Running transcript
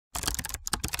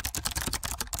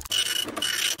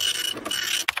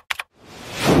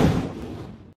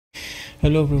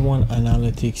Hello everyone,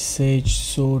 Analyticssage.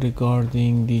 So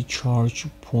regarding the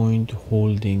ChargePoint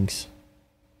Holdings,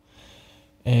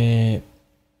 in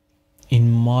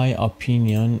my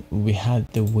opinion, we had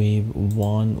the wave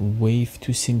 1. Wave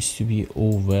 2 seems to be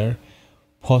over.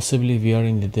 Possibly we are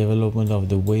in the development of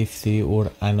the wave 3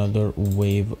 or another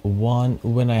wave 1.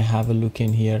 When I have a look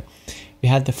in here, we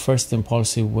had the first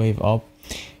impulsive wave up.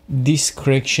 This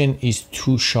correction is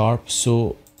too sharp,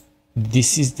 so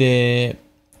this is the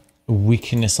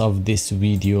weakness of this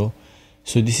video.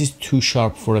 So this is too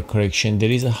sharp for a correction. There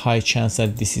is a high chance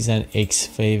that this is an X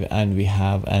wave and we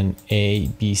have an A,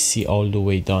 B, C all the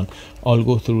way down. I'll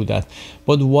go through that.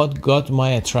 But what got my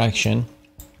attention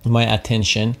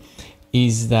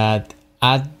is that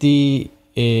at the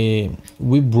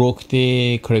we broke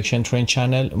the correction trend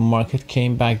channel, market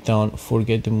came back down.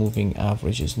 Forget the moving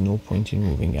averages, no point in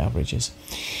moving averages.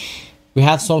 We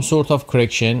had some sort of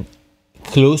correction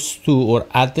close to or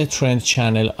at the trend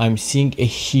channel. I'm seeing a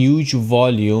huge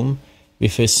volume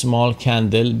with a small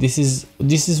candle. This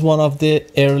is one of the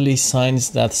early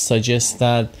signs that suggests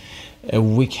that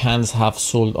weak hands have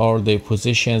sold all their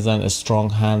positions and strong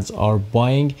hands are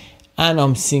buying, and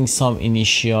I'm seeing some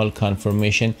initial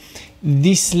confirmation.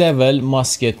 This level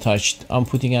must get touched. I'm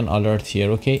putting an alert here,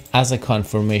 okay, as a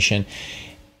confirmation.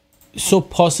 So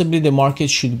possibly the market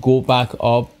should go back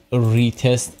up,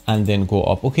 retest, and then go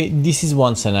up. Okay, this is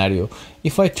one scenario.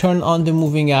 If I turn on the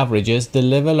moving averages, the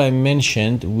level I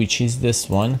mentioned, which is this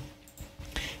one,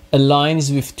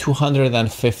 aligns with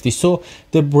 250. So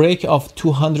the break of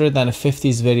 250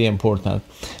 is very important.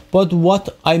 But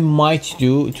what I might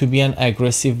do to be an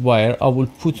aggressive buyer, I will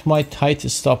put my tight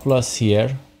stop loss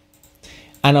here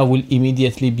and I will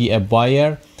immediately be a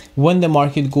buyer. When the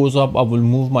market goes up, I will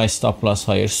move my stop loss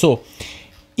higher. So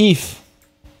if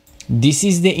this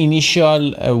is the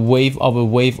initial wave of a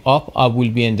wave up, I will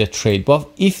be in the trade. But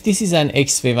if this is an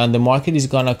X wave and the market is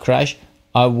gonna crash,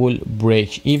 I will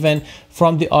break. Even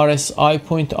from the RSI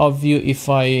point of view, if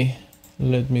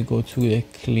let me go to a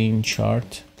clean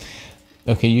chart.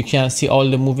 Okay, you can see all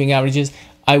the moving averages.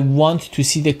 I want to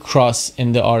see the cross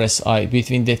in the RSI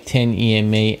between the 10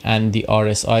 EMA and the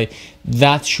RSI.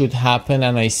 That should happen,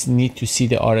 and I need to see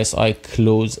the RSI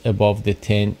close above the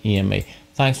 10 EMA.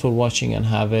 Thanks for watching and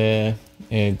have a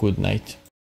good night.